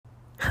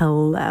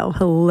Hello,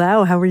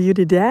 how are you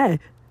today?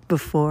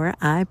 Before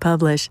I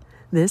publish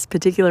this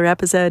particular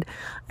episode,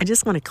 I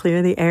just want to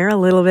clear the air a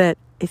little bit.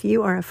 If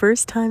you are a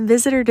first-time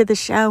visitor to the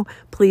show,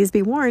 please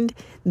be warned,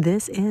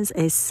 this is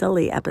a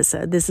silly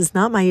episode. This is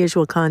not my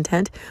usual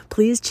content.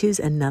 Please choose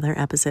another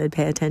episode.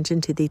 Pay attention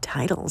to the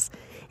titles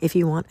if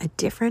you want a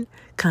different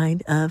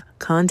kind of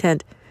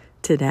content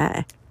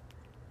today.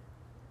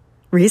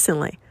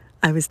 Recently,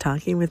 I was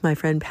talking with my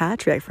friend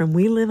Patrick from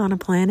We Live on a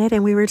Planet,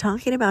 and we were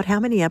talking about how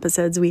many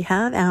episodes we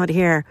have out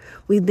here.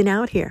 We've been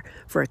out here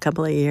for a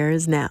couple of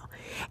years now,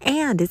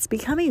 and it's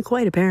becoming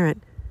quite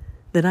apparent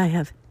that I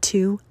have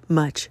too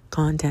much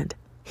content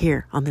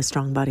here on the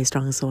Strong Body,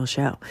 Strong Soul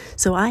show.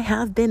 So I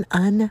have been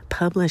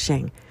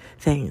unpublishing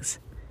things.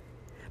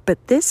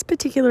 But this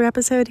particular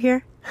episode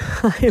here,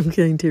 I am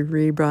going to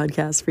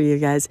rebroadcast for you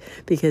guys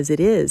because it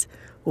is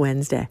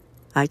Wednesday.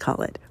 I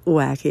call it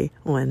Wacky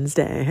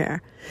Wednesday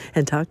here,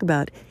 and talk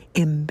about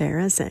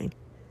embarrassing.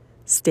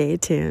 Stay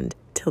tuned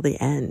till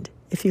the end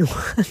if you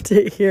want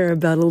to hear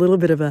about a little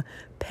bit of a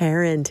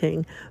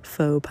parenting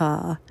faux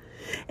pas.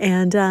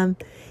 And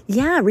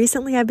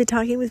recently I've been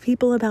talking with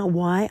people about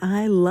why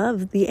I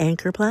love the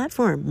Anchor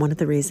platform. One of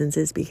the reasons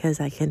is because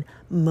I can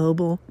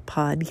mobile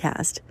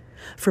podcast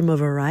from a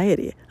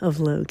variety of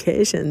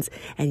locations,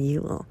 and you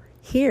will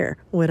hear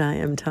what I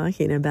am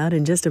talking about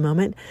in just a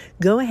moment.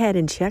 Go ahead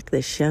and check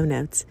the show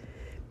notes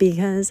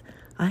because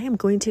I am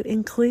going to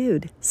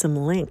include some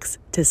links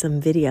to some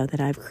video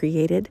that I've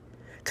created,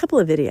 a couple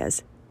of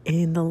videos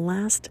in the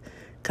last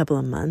couple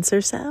of months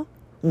or so.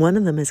 One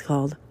of them is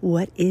called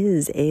What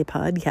is a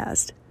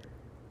Podcast?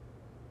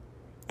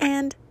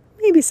 And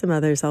maybe some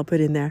others I'll put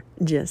in there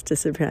just to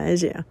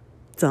surprise you.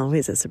 It's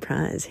always a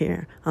surprise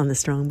here on the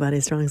Strong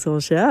Body, Strong Soul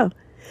show.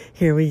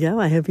 Here we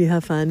go. I hope you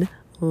have fun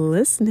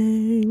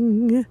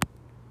listening.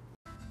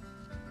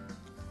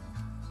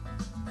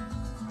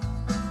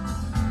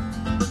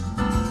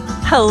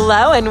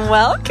 Hello and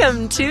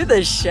welcome to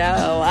the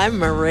show. I'm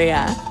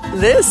Maria.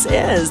 This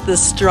is the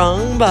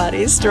Strong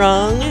Body,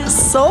 Strong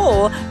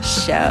Soul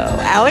show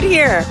out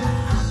here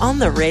on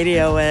the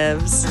radio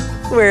waves.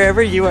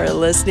 Wherever you are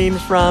listening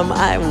from,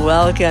 I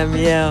welcome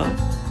you.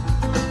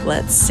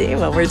 Let's see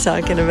what we're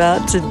talking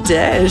about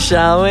today,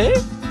 shall we?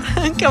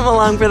 Come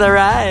along for the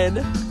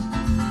ride.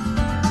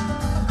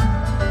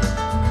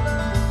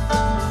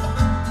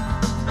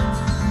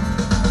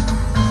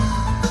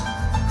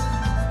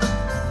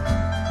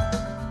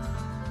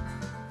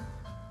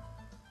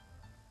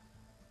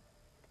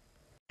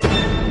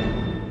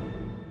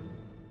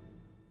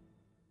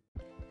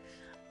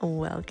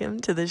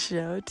 Welcome to the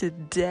show.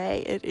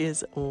 Today it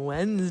is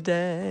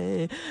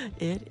Wednesday.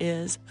 It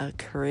is a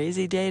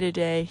crazy day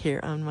today here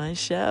on my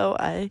show.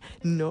 I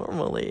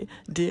normally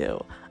do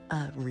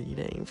a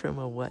reading from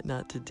a What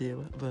Not to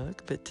Do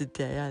book, but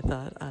today I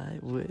thought I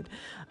would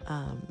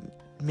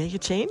make a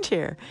change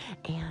here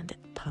and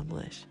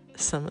publish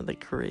some of the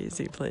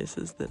crazy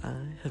places that I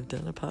have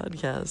done a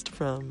podcast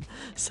from.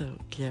 So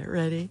get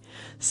ready,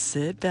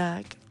 sit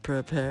back,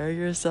 prepare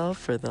yourself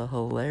for the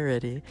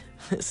hilarity.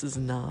 This is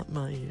not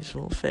my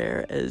usual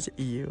fare, as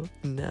you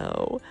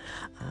know.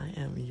 I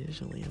am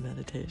usually a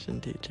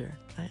meditation teacher.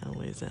 I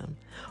always am.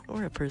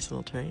 Or a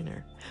personal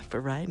trainer.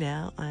 But right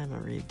now, I am a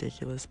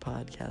ridiculous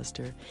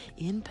podcaster.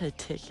 In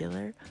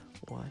particular,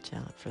 watch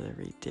out for the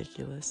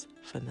ridiculous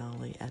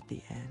finale at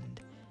the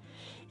end.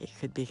 It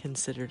could be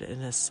considered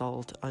an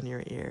assault on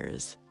your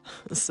ears,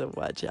 so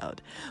watch out.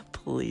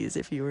 Please,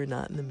 if you are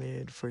not in the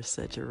mood for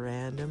such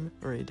random,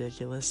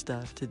 ridiculous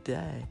stuff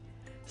today,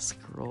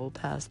 scroll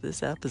past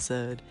this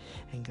episode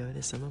and go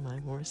to some of my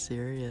more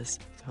serious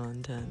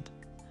content.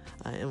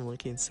 I am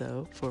looking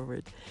so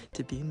forward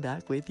to being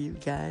back with you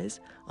guys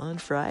on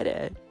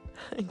Friday.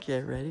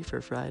 Get ready for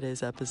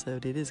Friday's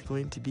episode. It is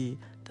going to be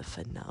the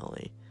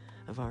finale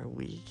of our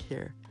week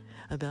here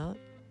about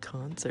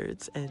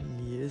concerts and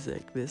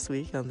music this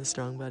week on the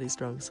Strong Body,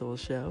 Strong Soul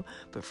show.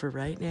 But for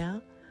right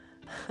now,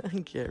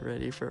 get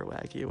ready for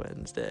Wacky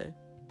Wednesday.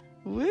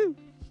 Woo!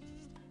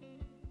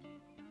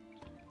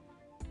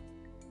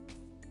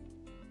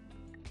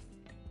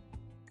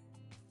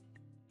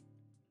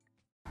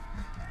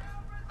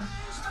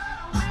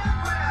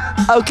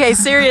 Okay,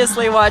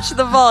 seriously, watch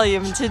the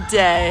volume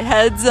today.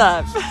 Heads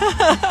up.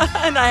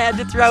 And I had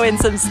to throw in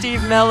some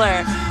Steve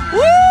Miller.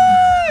 Woo!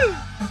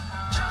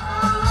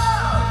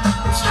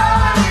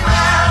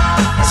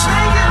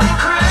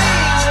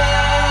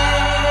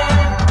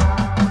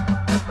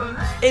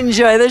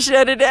 Enjoy the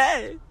show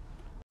today.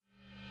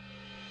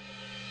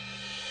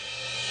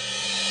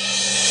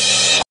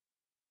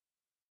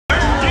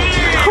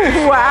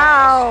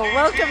 Wow.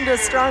 Welcome to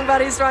Strong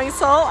Body, Strong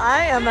Soul.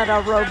 I am at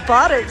a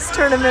robotics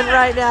tournament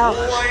right now.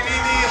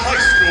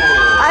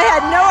 I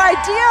had no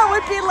idea it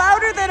would be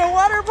louder than a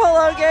water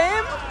polo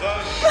game.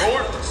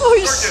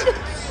 Holy shit.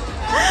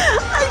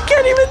 I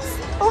can't even...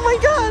 Oh my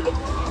God.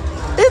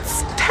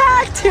 It's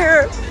packed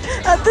here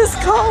at this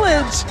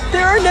college.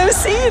 There are no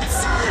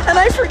seats. And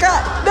I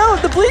forgot. No,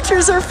 the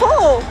bleachers are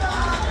full.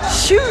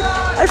 Shoot,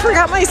 I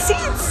forgot my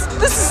seats.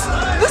 This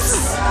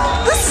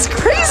is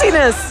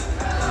craziness.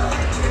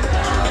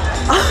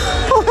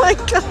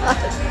 my God.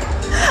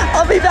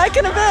 I'll be back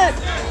in a bit.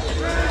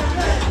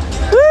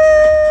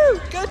 Woo!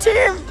 Go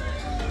team!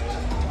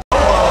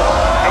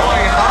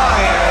 Going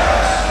high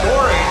and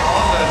scoring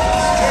on the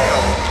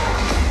scale.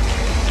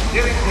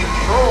 Getting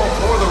control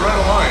for the Red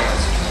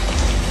Alliance.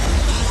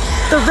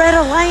 The Red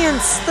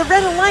Alliance! The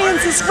Red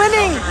Alliance is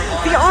winning!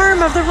 The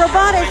arm of the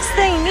robotics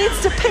thing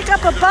needs to pick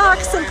up a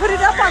box and put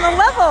it up on a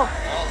level.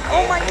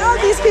 Oh my God,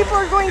 these people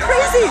are going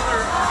crazy!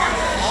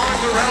 On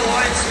the Red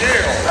Alliance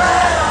scale.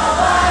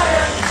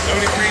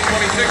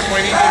 73-26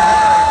 might even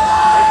hard.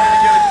 Hoping to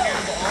get a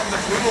cube on the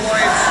Blue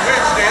Alliance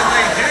switched, and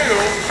they do.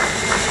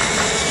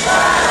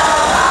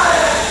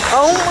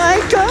 Oh my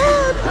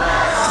God!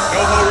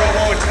 Novo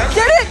Robo attempts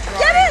Get it!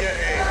 Get it!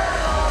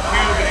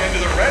 Cube into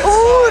the red Oh,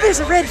 side. there's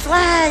a red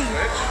flag!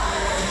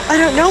 I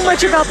don't know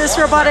much about this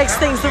robotics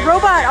things. The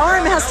robot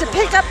arm has to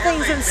pick up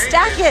things and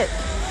stack it.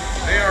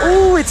 They are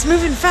Oh, it's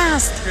moving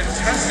fast.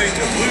 contesting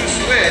the blue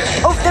switch.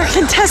 Oh, they're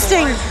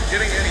contesting.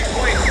 Getting any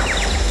points.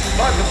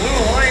 But the Blue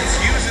Alliance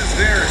uses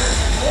their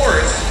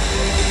force.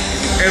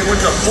 And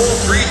with the full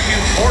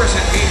 3-cube force,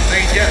 it means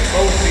they get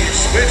both the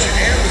switch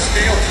and the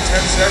scale in 10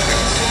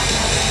 seconds.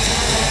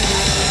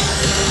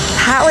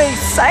 How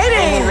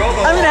exciting!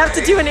 I'm gonna have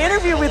to do an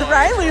interview with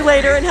Riley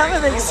later and have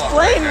him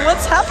explain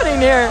what's happening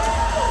here.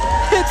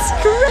 It's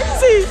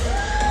crazy.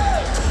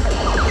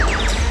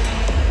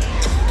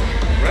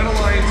 Red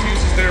Alliance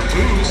uses their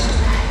boost.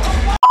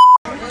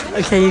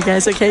 Okay, you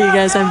guys,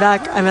 I'm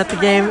back. I'm at the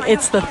game.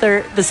 It's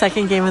the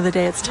second game of the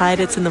day. It's tied.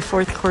 It's in the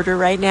fourth quarter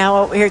right now.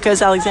 Oh, here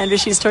goes Alexandra.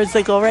 She's towards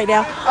the goal right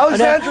now.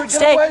 Alexandra, oh, no.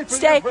 get away from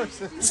Stay. your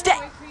person. Stay.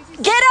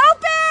 Get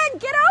open!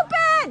 Get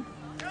open!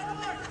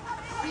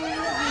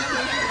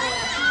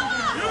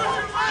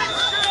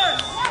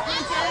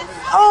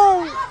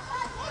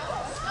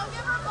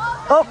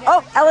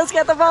 Oh, Ella's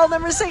got the ball,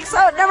 number 6.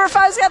 Oh, number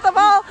 5's got the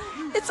ball.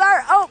 It's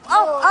our,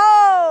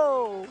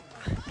 oh.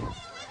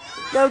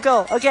 No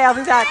goal. Okay, I'll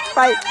be back.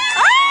 Bye.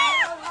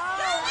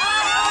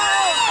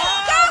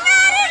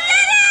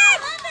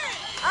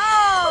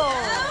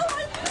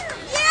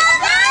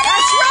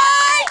 That's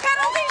right!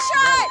 Penalty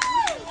shot!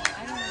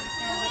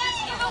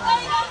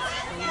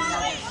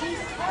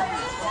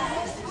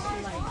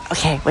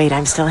 Okay, wait,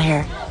 I'm still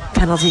here.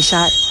 Penalty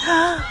shot.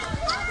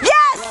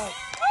 Yes!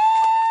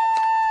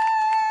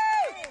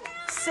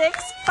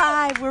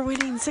 6-5. We're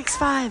winning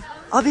 6-5.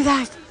 I'll be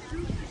back.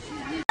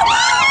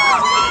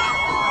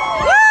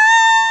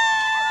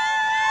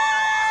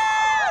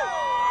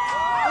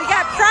 We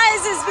got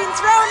prizes being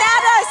thrown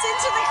at us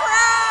into the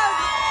crowd.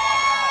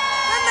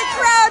 Then the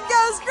crowd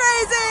goes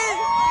crazy.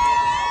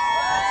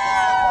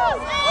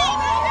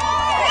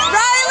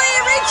 Riley,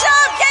 reach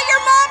up, get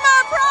your mama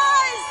a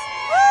prize.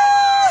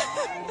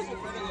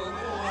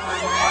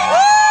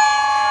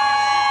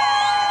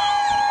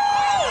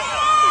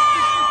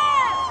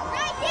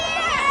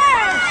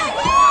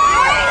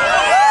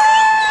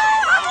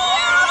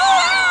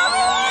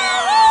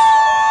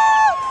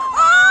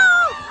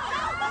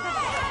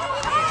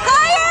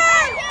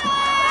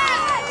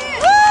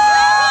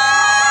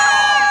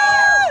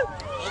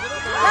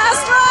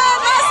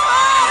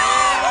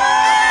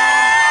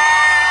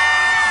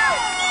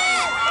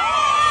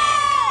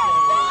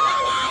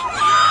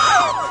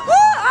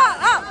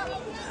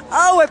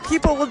 What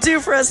people will do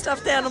for a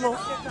stuffed animal.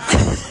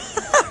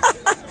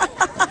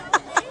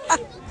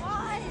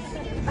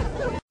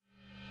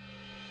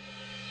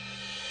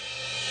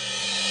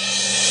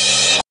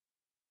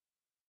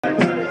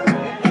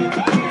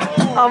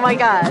 Oh my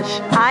gosh,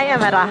 I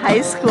am at a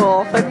high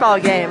school football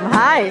game.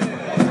 Hi.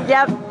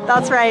 Yep,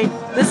 that's right.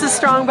 This is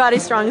Strong Body,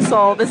 Strong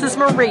Soul. This is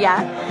Maria.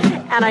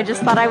 And I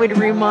just thought I would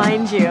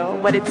remind you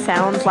what it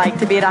sounds like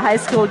to be at a high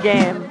school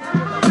game.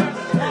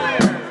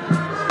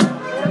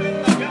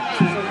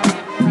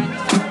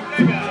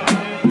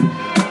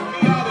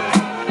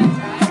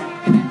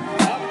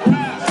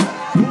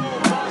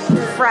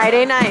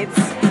 Friday nights.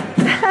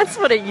 That's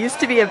what it used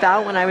to be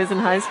about when I was in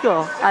high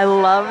school. I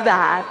love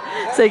that.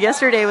 So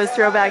yesterday was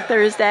Throwback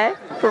Thursday,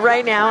 but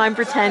right now I'm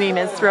pretending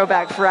it's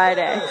Throwback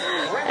Friday.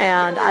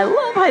 And I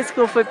love high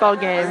school football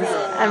games,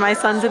 and my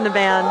son's in the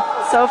band.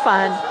 So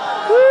fun.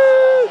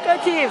 Woo!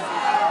 Go team!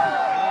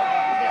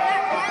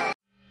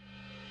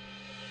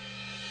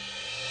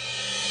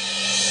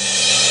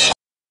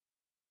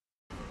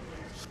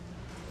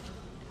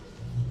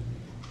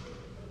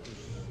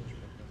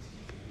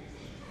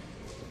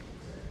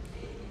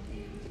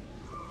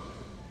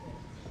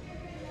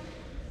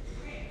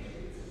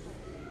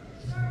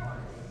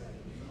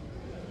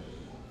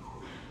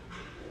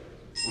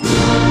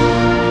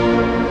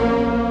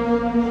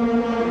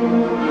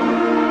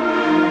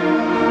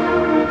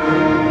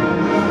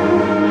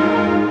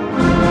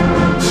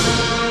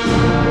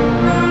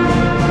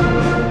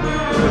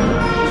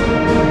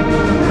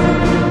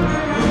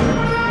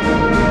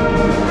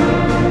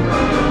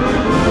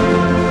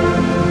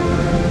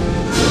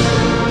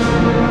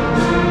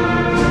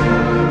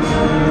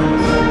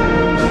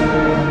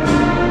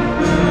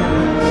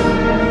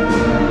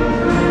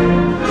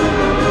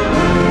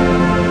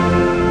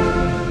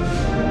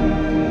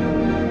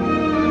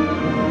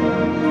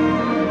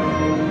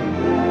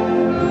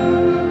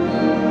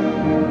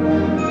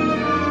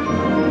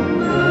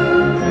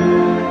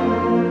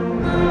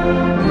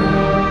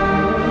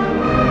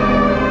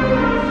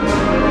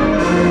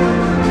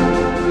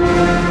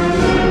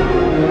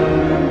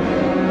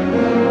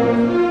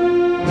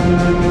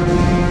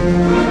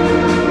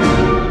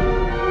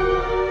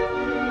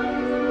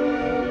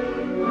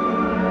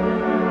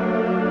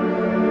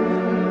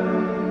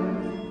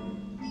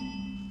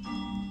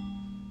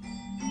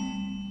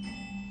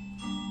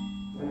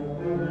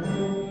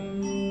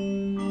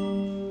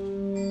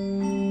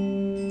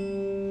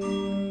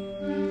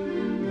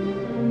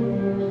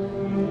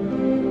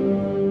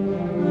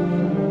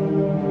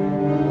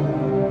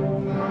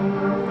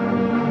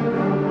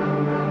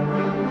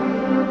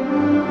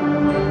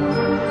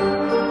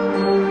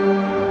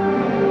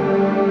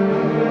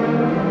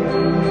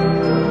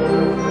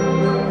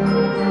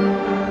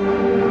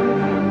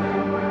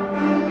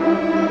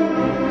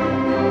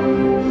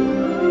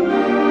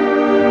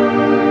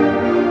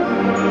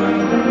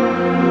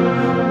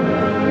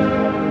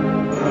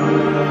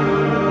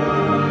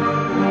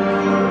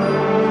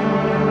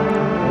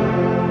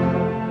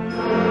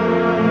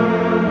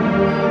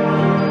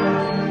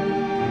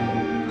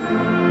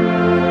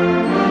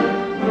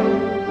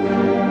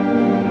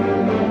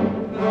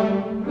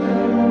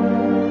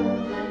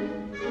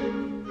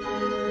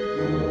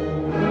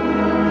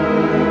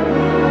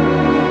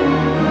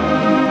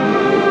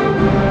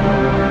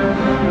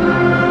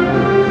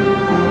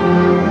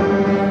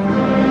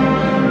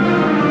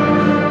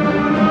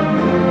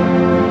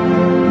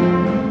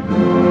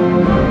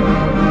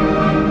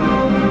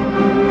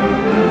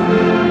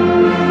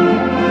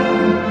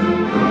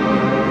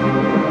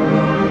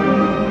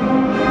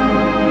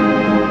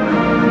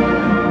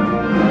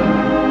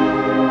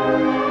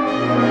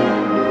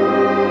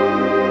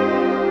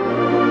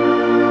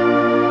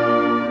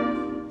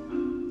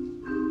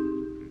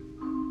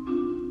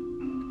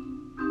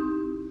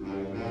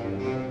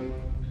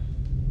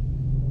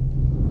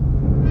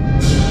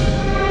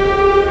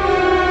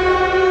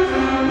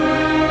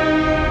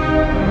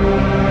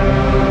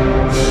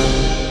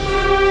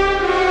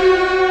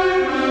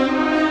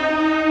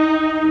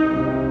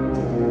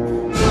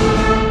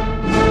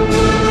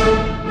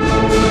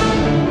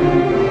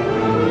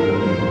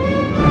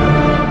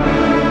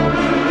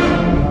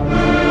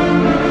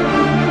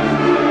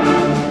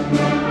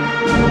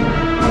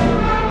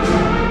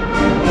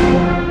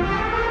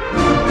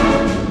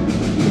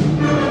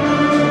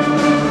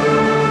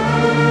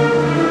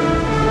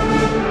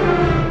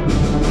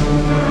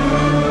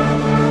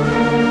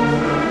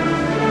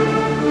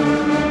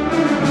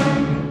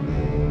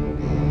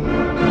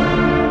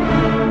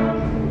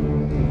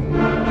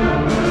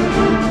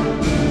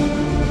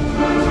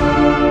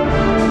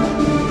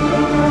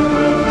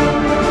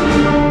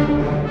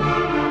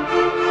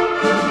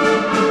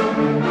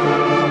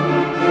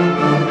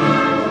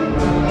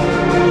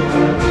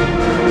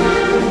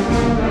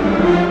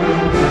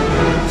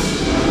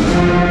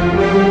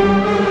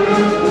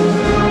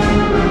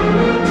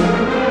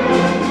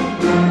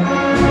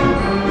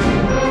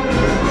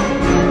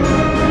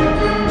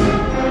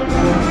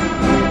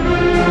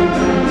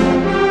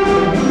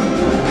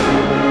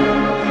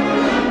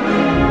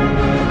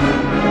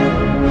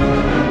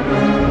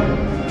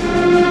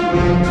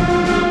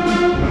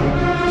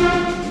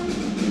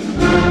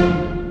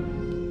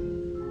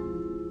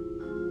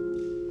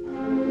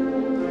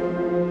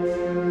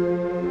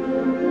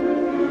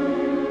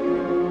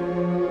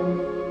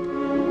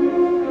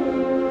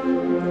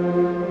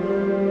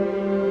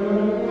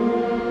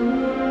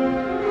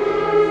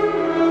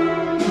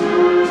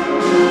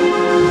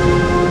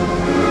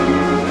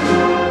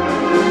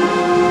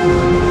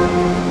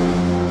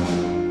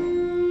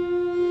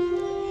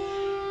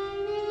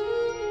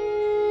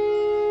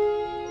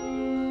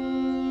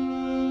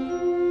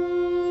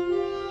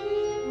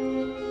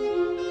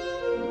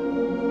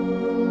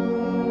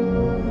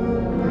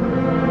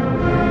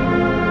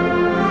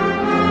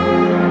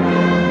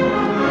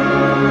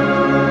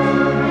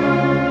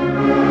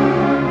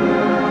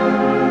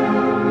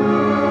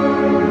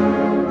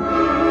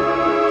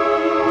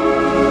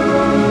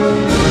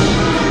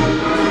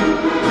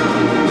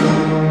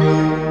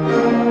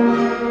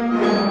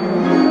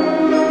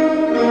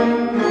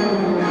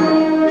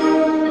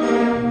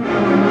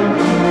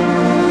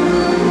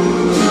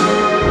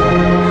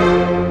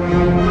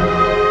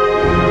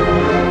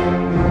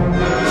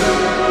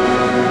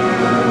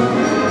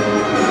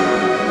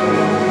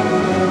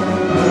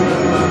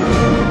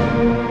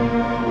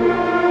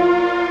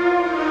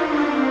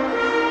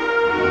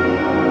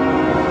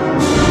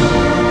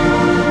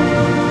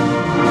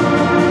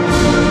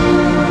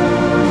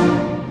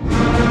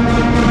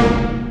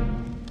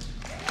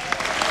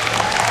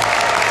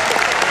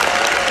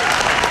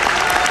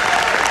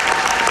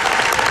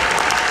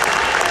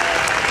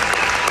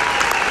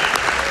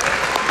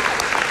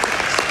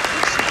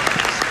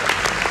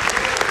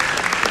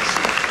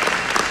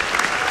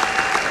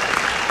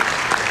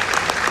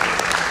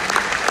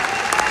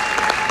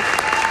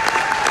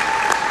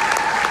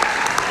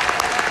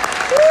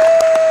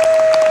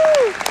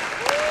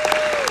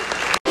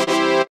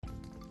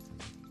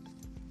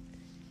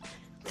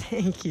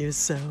 Thank you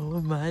so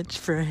much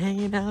for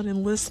hanging out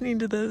and listening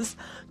to those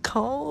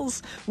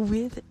calls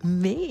with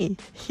me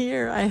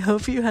here. I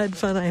hope you had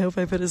fun. I hope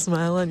I put a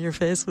smile on your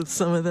face with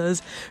some of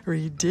those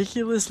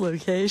ridiculous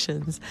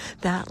locations.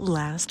 That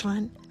last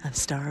one of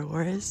Star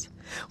Wars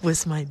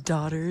was my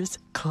daughter's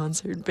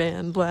concert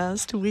band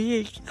last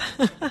week.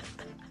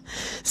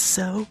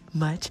 So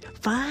much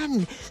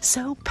fun,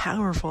 so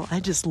powerful. I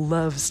just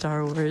love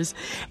Star Wars.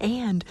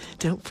 And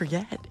don't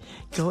forget,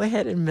 go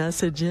ahead and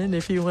message in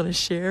if you want to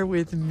share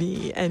with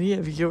me any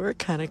of your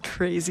kind of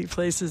crazy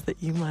places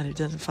that you might have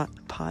done a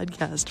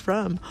podcast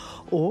from,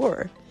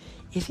 or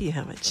if you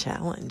have a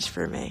challenge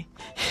for me,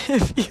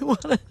 if you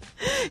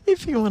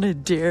want to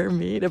dare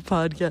me to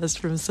podcast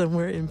from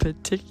somewhere in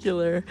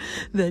particular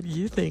that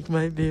you think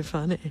might be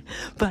funny.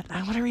 But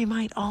I want to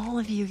remind all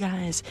of you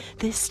guys,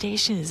 this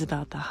station is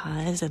about the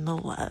highs and the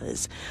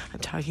lows. I'm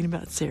talking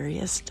about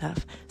serious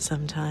stuff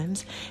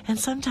sometimes, and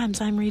sometimes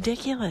I'm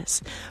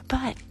ridiculous.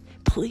 But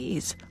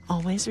please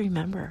always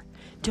remember,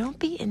 don't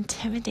be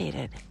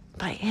intimidated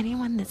by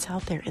anyone that's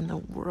out there in the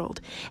world.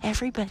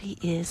 Everybody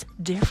is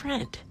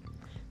different.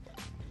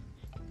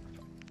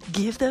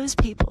 Give those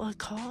people a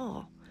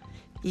call,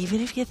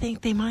 even if you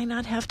think they might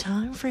not have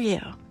time for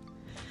you.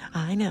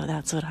 I know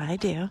that's what I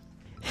do.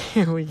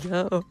 Here we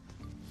go.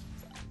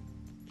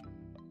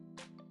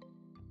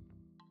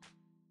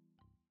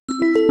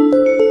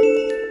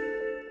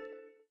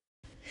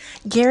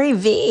 Gary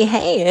V,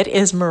 hey, it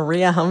is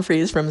Maria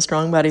Humphreys from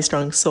Strong Body,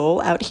 Strong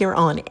Soul out here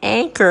on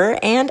Anchor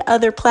and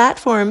other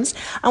platforms.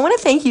 I want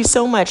to thank you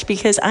so much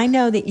because I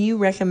know that you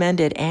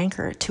recommended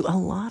Anchor to a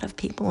lot of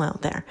people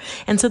out there.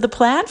 And so the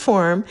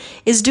platform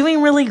is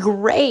doing really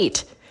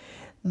great.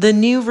 The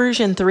new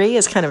version 3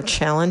 is kind of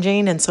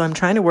challenging, and so I'm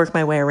trying to work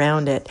my way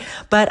around it.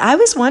 But I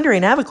was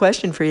wondering, I have a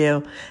question for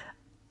you.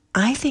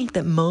 I think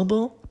that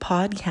mobile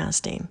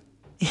podcasting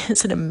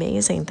is an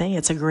amazing thing.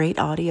 It's a great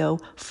audio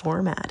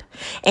format.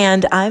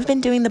 And I've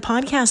been doing the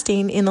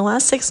podcasting in the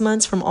last 6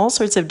 months from all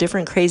sorts of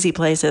different crazy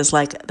places,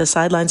 like the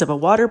sidelines of a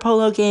water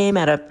polo game,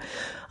 at a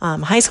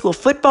high school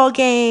football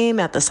game,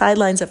 at the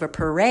sidelines of a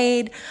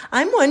parade.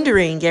 I'm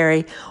wondering,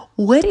 Gary,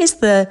 what is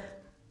the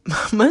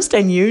most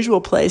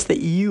unusual place that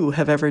you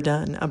have ever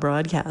done a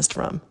broadcast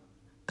from?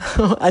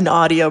 An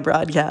audio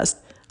broadcast.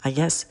 I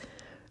guess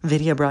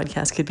video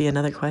broadcast could be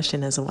another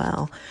question as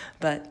well.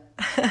 But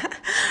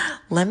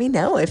let me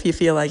know if you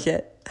feel like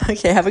it.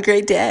 Okay, have a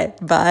great day.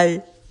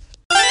 Bye.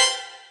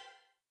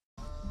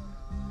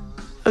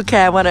 Okay,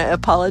 I want to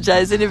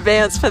apologize in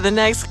advance for the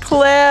next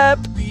clip.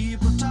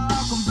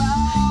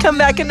 Come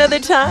back another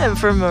time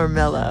for more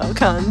mellow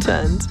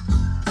content.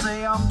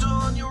 Say I'm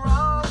doing you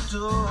wrong,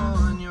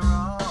 doing you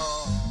wrong.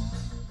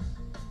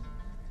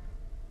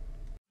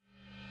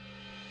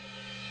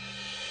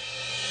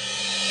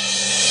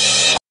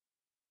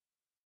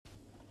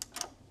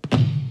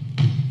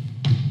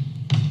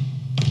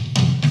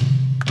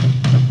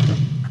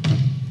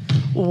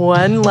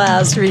 One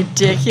last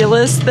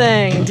ridiculous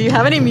thing. Do you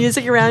have any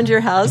music around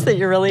your house that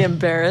you're really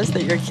embarrassed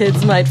that your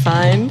kids might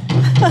find?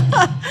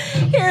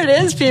 Here it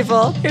is,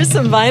 people. Here's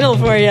some vinyl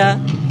for you.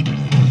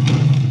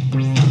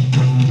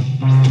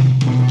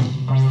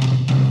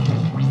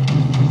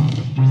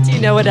 Do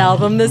you know what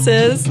album this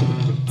is?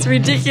 It's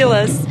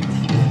ridiculous.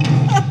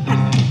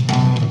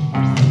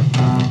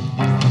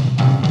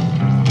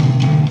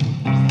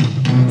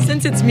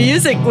 Since it's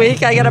music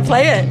week, I gotta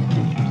play it.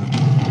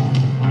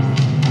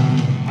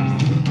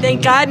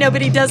 Thank God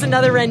nobody does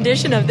another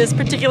rendition of this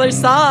particular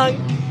song.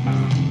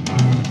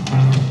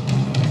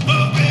 The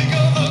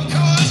bigger the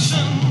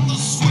cushion, the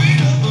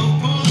sweeter the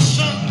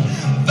pushing.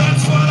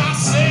 That's what I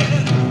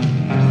said.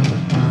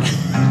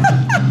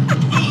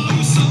 The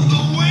looser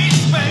the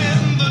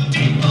waistband, the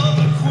deeper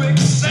the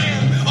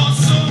quicksand. Or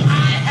so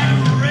I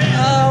have read.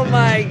 Oh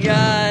my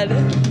God.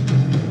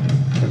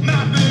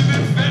 My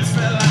baby fits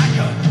me like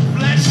a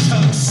flesh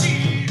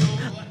tuxedo.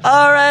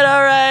 All right.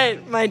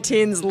 My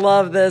teens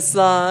love this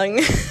song.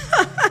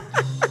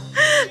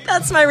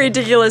 That's my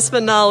ridiculous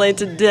finale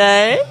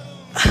today.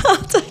 I'll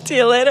talk to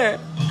you later.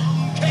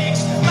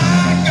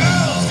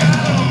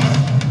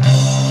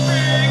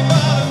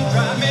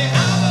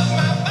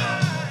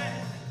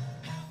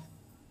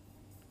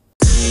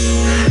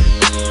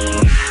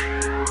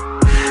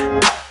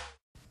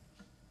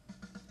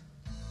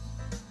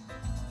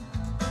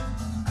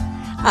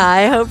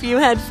 I hope you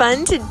had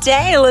fun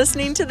today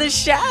listening to the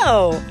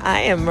show.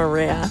 I am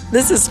Maria.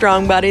 This is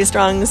Strong Body,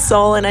 Strong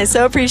Soul, and I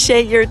so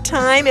appreciate your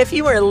time. If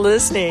you are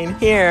listening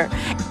here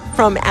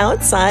from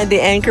outside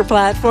the Anchor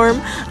platform,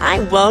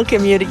 I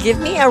welcome you to give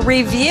me a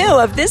review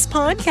of this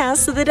podcast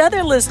so that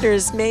other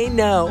listeners may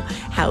know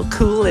how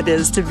cool it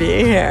is to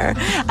be here.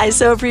 I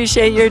so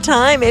appreciate your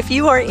time. If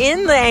you are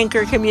in the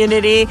Anchor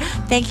community,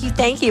 thank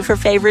you for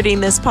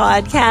favoriting this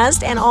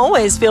podcast, and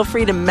always feel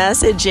free to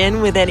message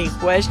in with any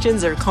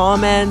questions or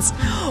comments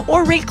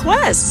or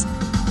requests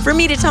for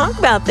me to talk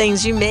about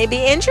things you may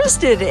be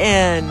interested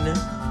in.